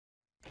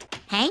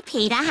Hey,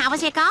 Peter, how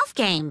was your golf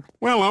game?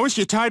 Well, Lois,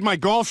 you tied my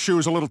golf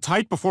shoes a little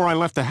tight before I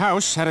left the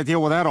house. Had to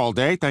deal with that all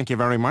day. Thank you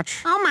very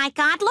much. Oh, my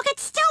God, look at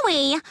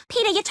Stewie.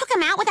 Peter, you took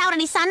him out without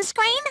any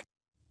sunscreen?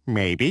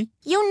 Maybe.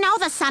 You know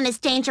the sun is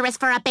dangerous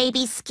for a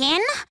baby's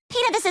skin.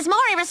 Peter, this is more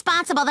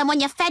irresponsible than when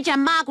you fed your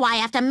mogwai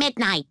after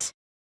midnight.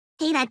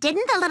 Peter,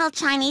 didn't the little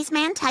Chinese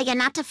man tell you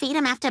not to feed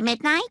him after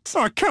midnight?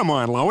 Oh, come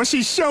on, Lois.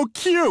 He's so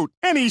cute.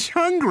 And he's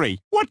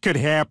hungry. What could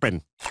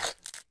happen?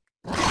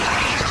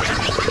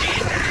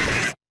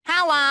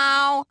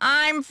 Hello,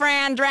 I'm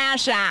Fran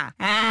Drescher.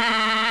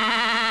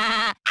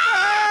 Ah!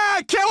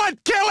 Kill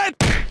it! Kill it!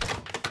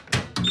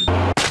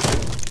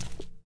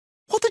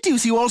 What the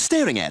deuce are you all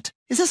staring at?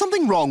 Is there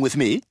something wrong with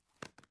me?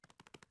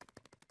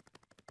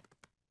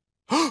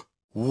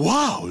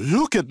 Wow,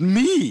 look at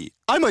me!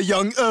 I'm a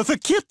young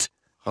Eartha Kitt!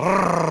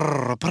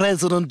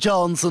 President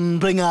Johnson,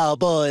 bring our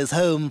boys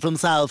home from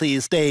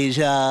Southeast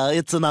Asia.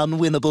 It's an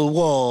unwinnable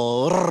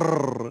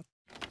war.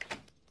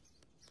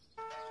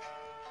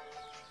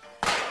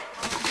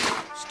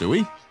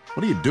 Stewie,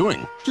 what are you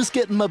doing? Just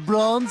getting my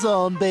bronze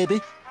on,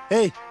 baby.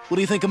 Hey, what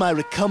do you think of my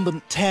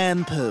recumbent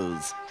tan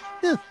pose?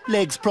 Yeah,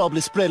 legs probably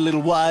spread a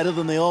little wider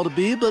than they ought to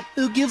be, but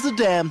who gives a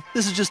damn?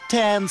 This is just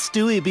tan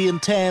Stewie being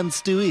tan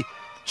Stewie.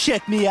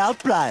 Check me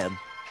out, Brian.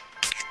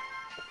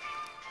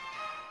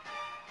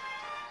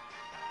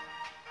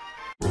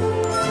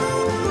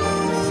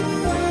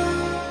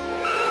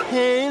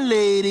 Hey,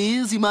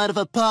 ladies, you mind if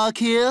I park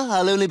here?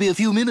 I'll only be a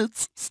few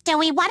minutes.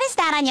 Stewie, what is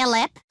that on your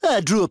lip?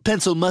 I drew a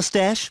pencil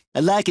mustache.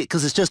 I like it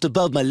because it's just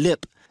above my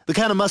lip. The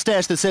kind of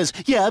mustache that says,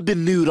 yeah, I've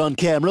been nude on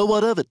camera,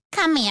 what of it?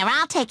 Come here,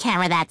 I'll take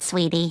care of that,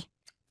 sweetie.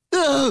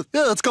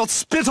 It's got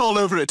spit all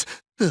over it.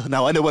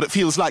 Now I know what it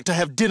feels like to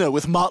have dinner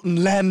with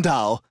Martin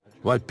Landau.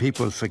 What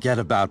people forget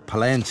about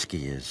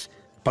Polanski is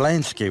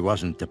Polanski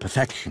wasn't a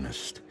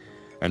perfectionist.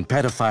 And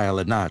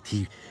pedophile or not,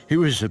 he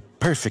was a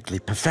perfectly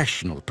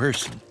professional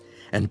person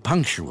and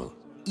punctual.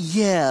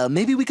 Yeah,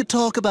 maybe we could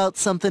talk about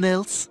something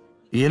else.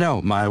 You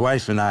know, my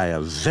wife and I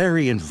are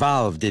very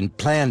involved in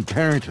Planned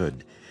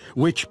Parenthood,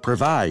 which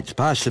provides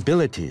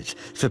possibilities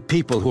for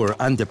people who are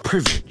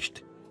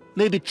underprivileged.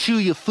 Maybe chew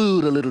your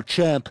food a little,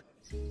 champ.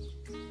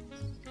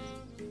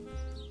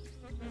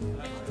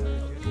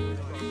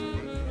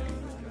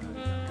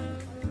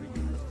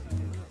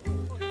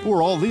 Who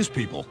are all these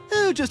people?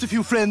 Oh, just a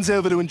few friends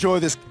over to enjoy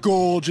this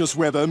gorgeous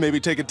weather, maybe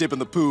take a dip in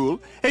the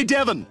pool. Hey,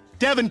 Devon!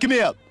 Devon, come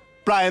here!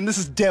 Brian, this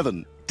is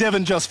Devon.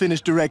 Devon just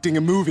finished directing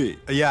a movie.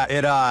 Yeah,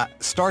 it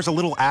stars a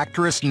little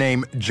actress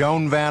named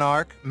Joan Van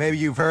Ark. Maybe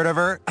you've heard of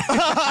her?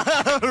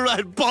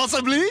 Right,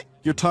 possibly.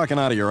 You're talking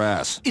out of your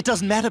ass. It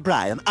doesn't matter,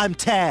 Brian. I'm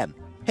tan.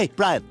 Hey,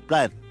 Brian.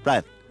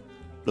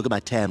 Look at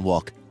my tan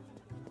walk.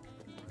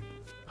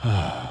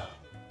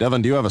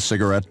 Devon, do you have a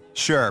cigarette?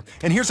 Sure.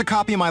 And here's a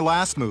copy of my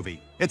last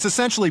movie. It's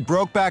essentially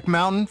Brokeback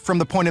Mountain from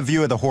the point of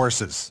view of the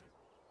horses.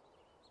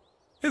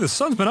 Hey, the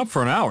sun's been up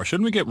for an hour.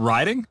 Shouldn't we get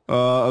riding?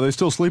 Are they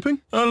still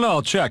sleeping? I don't know.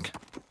 I'll check.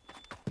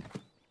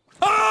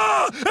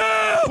 Ah!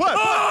 What?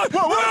 Ah!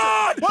 What?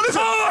 Run! What is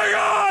it? Oh, my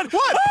God!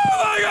 What? Oh,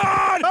 my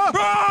God!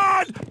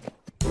 Run!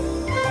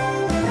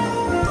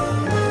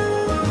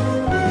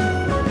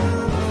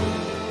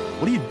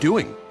 What are you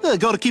doing?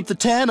 Gotta keep the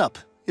tan up.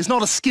 It's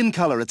not a skin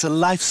color, it's a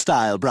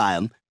lifestyle,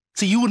 Brian.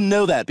 See, you wouldn't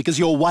know that because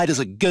you're white as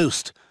a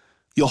ghost.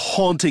 You're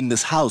haunting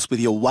this house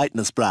with your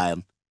whiteness,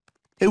 Brian.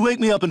 Hey, wake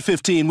me up in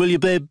 15, will you,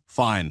 babe?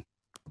 Fine.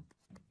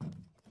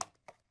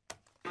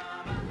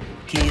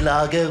 Key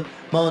Largo,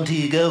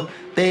 Montego,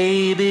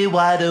 baby,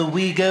 why don't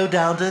we go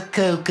down to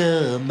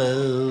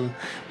Kokomo?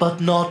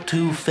 But not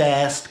too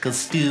fast, 'cause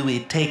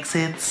Stewie takes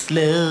it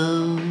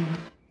slow.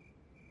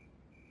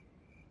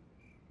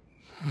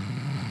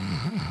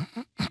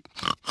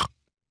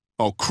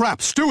 Oh, crap,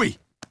 Stewie!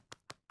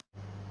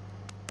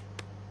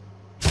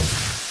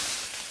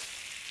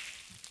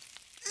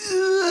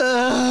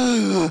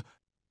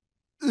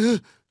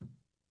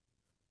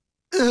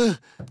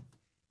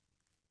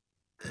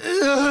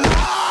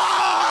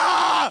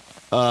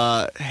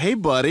 Hey,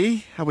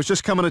 buddy. I was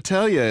just coming to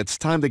tell you, it's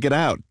time to get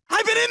out.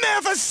 I've been in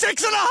there for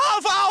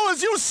 6.5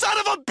 hours, you son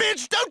of a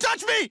bitch! Don't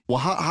touch me! Well,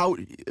 how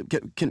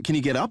can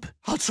you get up?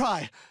 I'll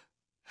try.